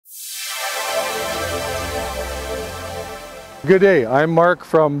Good day, I'm Mark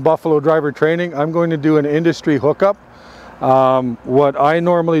from Buffalo Driver Training. I'm going to do an industry hookup. What I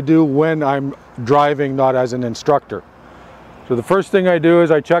normally do when I'm driving, not as an instructor. So the first thing I do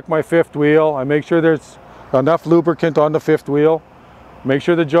is I check my fifth wheel. I make sure there's enough lubricant on the fifth wheel. Make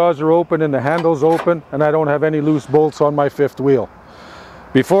sure the jaws are open and the handle's open and I don't have any loose bolts on my fifth wheel.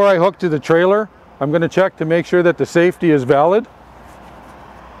 Before I hook to the trailer, I'm going to check to make sure that the safety is valid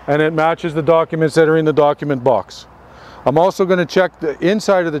and it matches the documents that are in the document box. I'm also going to check the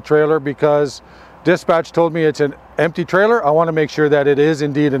inside of the trailer because dispatch told me it's an empty trailer. I want to make sure that it is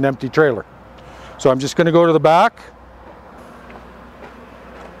indeed an empty trailer. So I'm just going to go to the back.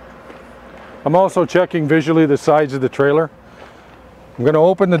 I'm also checking visually the sides of the trailer. I'm going to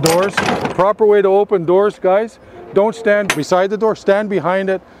open the doors. The proper way to open doors, guys, don't stand beside the door, stand behind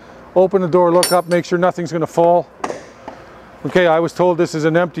it. Open the door, look up, make sure nothing's going to fall. Okay, I was told this is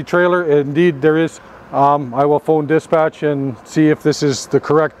an empty trailer. Indeed, there is. I will phone dispatch and see if this is the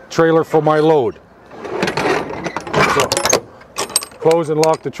correct trailer for my load. So, close and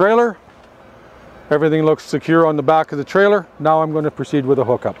lock the trailer. Everything looks secure on the back of the trailer. Now I'm going to proceed with a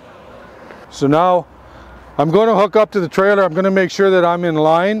hookup. So now I'm going to hook up to the trailer. I'm going to make sure that I'm in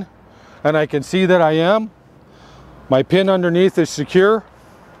line and I can see that I am. My pin underneath is secure.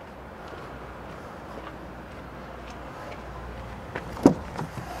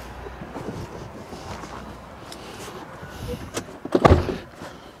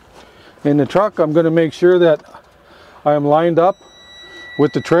 In the truck, I'm going to make sure that I am lined up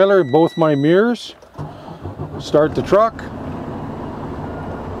with the trailer, both my mirrors. Start the truck,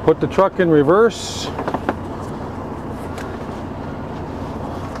 put the truck in reverse,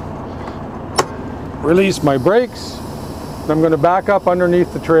 release my brakes, and I'm going to back up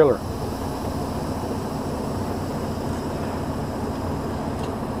underneath the trailer.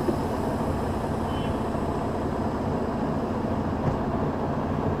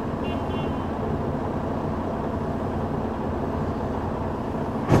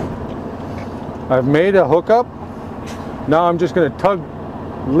 I've made a hookup. Now I'm just going to tug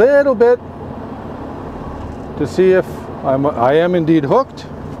a little bit to see if I am indeed hooked.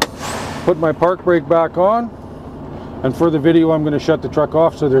 Put my park brake back on, and for the video I'm going to shut the truck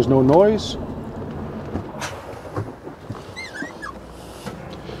off so there's no noise.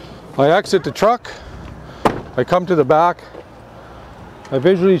 I exit the truck. I come to the back. I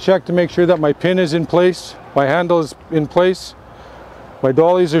visually check to make sure that my pin is in place, my handle is in place, my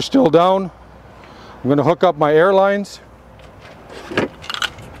dollies are still down. I'm going to hook up my airlines.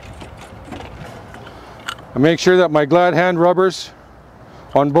 I make sure that my glad hand rubbers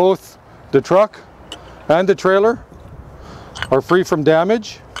on both the truck and the trailer are free from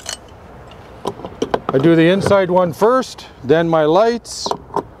damage. I do the inside one first, then my lights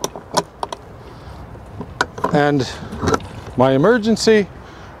and my emergency.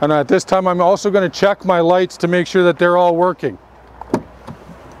 And at this time I'm also going to check my lights to make sure that they're all working.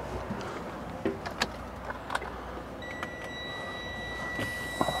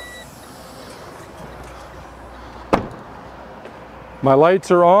 My lights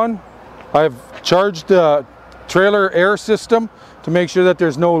are on. I've charged the trailer air system to make sure that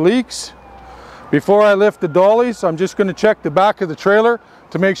there's no leaks. Before I lift the dollies, I'm just going to check the back of the trailer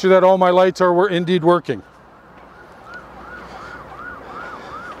to make sure that all my lights are indeed working.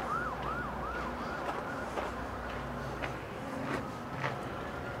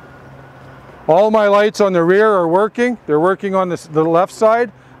 All my lights on the rear are working. They're working on the left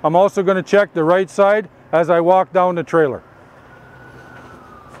side. I'm also going to check the right side as I walk down the trailer.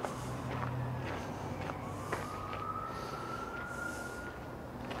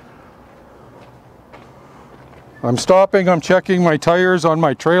 I'm stopping, I'm checking my tires on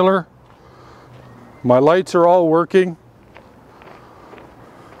my trailer. My lights are all working.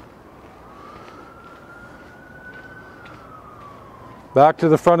 Back to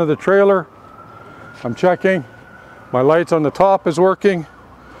the front of the trailer. I'm checking. My lights on the top is working.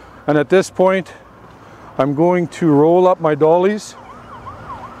 And at this point, I'm going to roll up my dollies.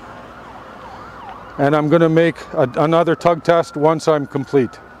 And I'm going to make another tug test once I'm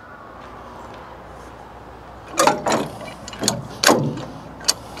complete.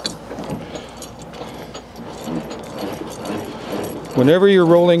 Whenever you're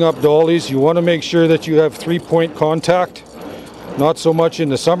rolling up dollies, you want to make sure that you have 3-point contact. Not so much in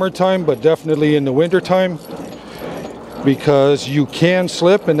the summertime, but definitely in the wintertime, because you can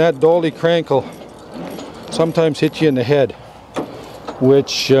slip and that dolly crank will sometimes hit you in the head,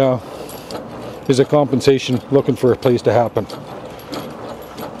 which is a compensation looking for a place to happen.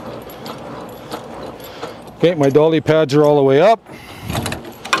 Okay, my dolly pads are all the way up.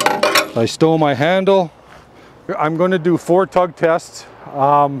 I stow my handle I'm going to do 4 tug tests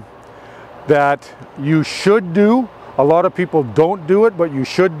that you should do. A lot of people don't do it, but you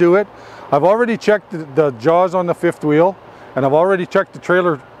should do it. I've already checked the jaws on the 5th wheel, and I've already checked the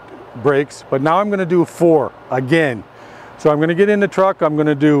trailer brakes, but now I'm going to do 4 again. So I'm going to get in the truck, I'm going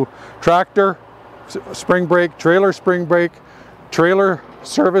to do tractor spring brake, trailer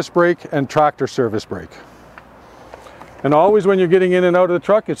service brake, and tractor service brake. And always when you're getting in and out of the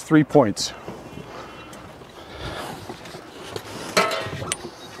truck, it's 3 points.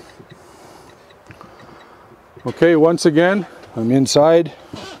 Okay, once again, I'm inside.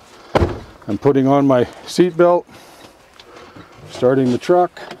 I'm putting on my seat belt, starting the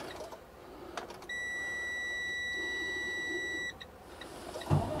truck.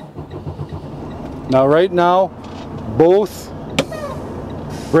 Now right now, both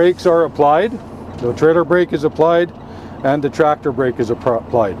brakes are applied. The trailer brake is applied and the tractor brake is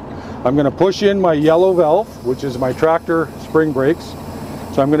applied. I'm going to push in my yellow valve, which is my tractor spring brakes.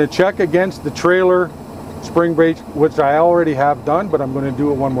 So I'm going to check against the trailer spring brake, which I already have done, but I'm going to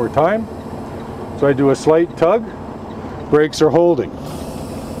do it one more time. So I do a slight tug, brakes are holding.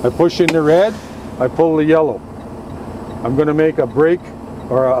 I push in the red, I pull the yellow. I'm going to make a brake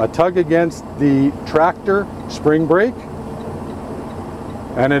or a tug against the tractor spring brake,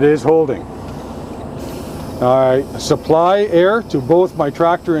 and it is holding. I supply air to both my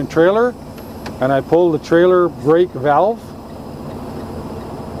tractor and trailer, and I pull the trailer brake valve,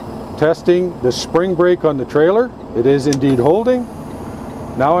 testing the spring brake on the trailer. It is indeed holding.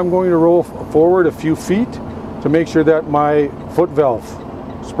 Now I'm going to roll forward a few feet to make sure that my foot valve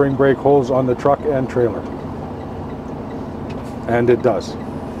spring brake holds on the truck and trailer. And it does.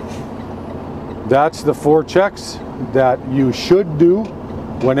 That's the 4 checks that you should do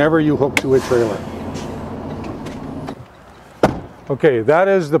whenever you hook to a trailer. Okay, that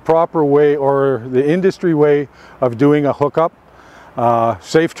is the proper way, or the industry way, of doing a hookup.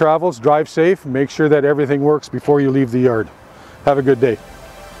 Safe travels, drive safe, make sure that everything works before you leave the yard. Have a good day.